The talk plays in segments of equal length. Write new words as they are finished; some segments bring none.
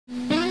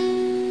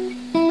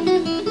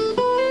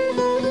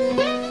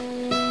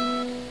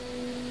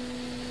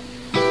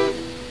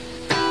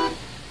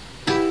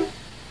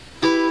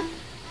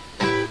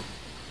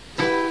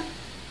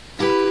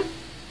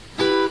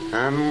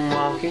I'm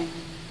walking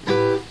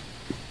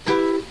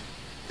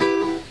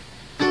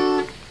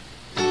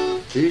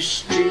through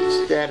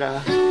streets that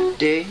are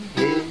dead,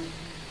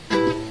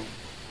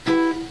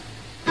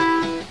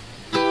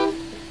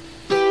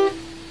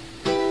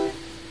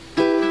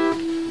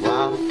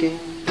 walking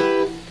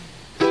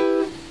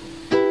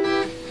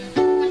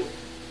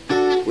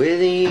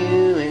with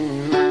you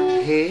in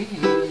my head.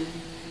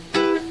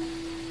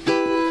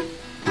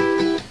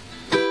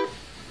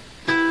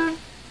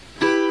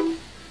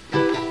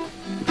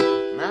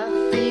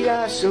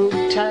 I'm so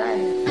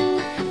tired,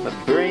 my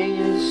brain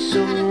is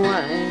so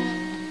wide,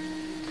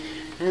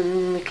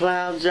 and the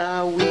clouds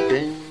are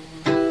weeping.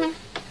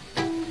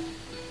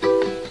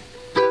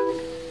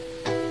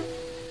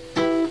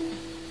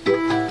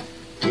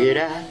 Did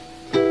I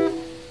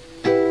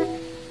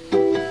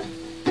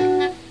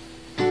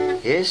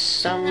hear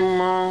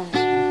someone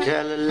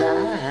tell a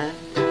lie?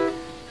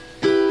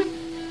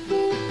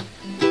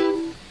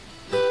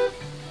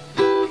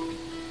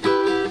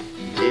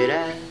 Did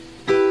I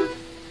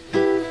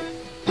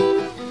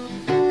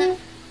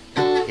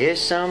hear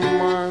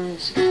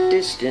someone's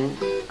distant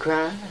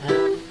cry?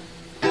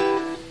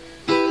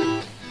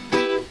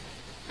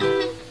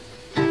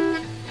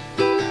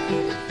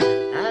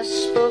 I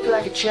spoke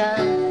like a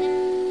child,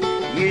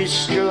 you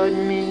destroyed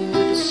me with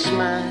a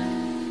smile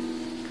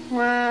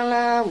while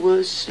I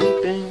was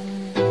sleeping.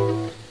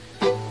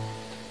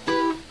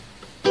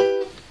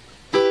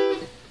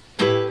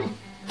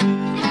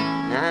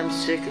 I'm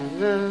sick of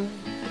love,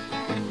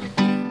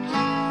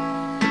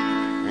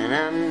 and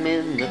I'm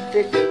in the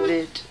thick of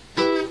it.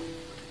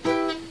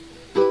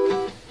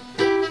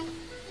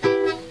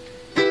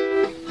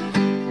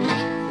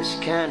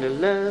 Kind of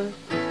love,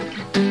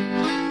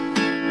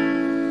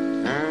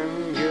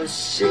 I'm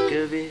just sick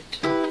of it.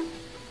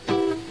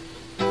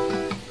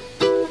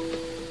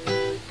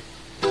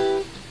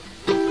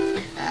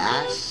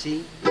 I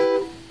see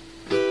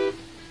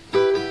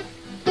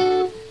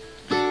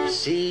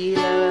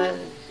love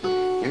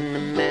in the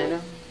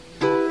meadow,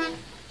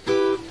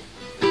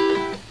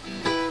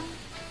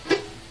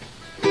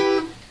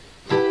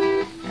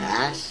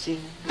 I see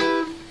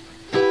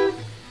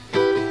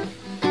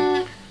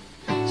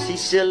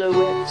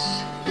silhouettes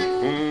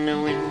in the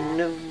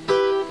window.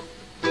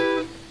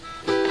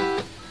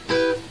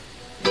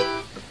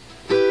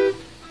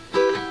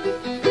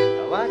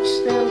 I watch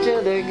them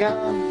till they're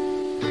gone,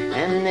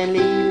 and they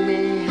leave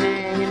me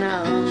hanging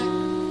on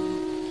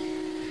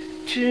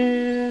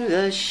to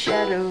the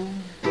shadow.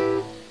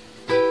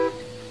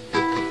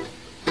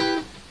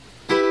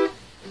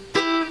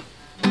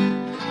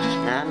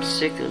 I'm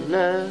sick of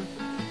love,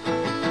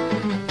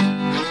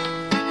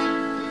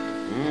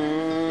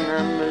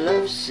 I'm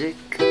lovesick.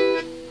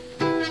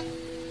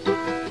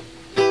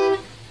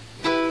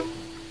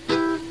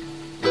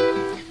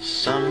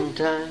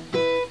 Sometimes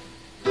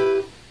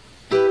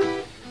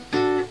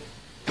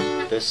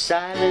the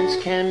silence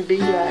can be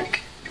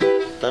like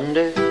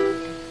thunder.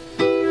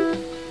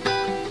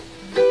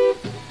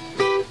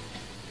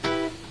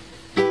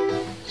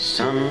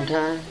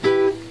 Sometimes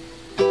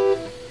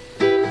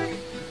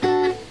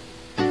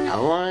I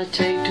want to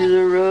take to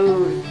the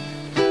road,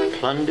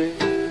 plunder.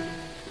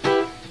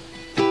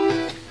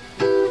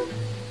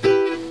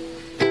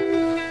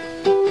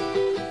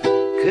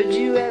 Could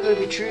you ever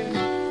be true?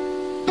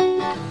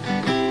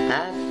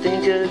 I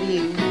think of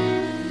you,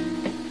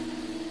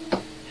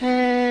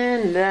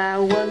 and I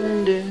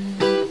wonder.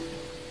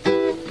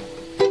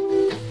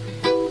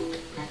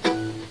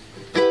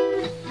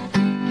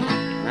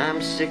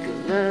 I'm sick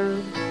of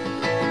love,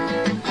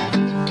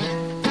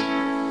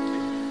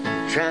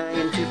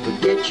 trying to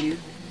forget you.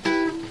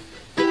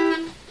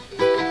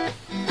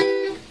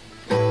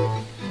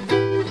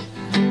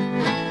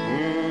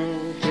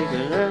 Sick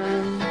of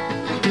love,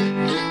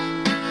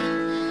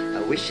 I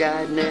wish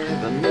I'd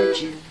never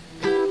met you.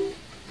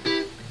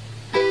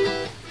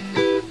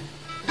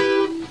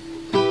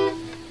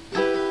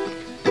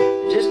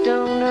 Just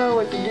don't know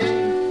what to do.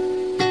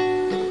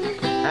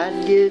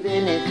 I'd give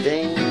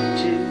anything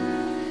to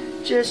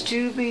just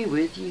to be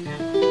with you.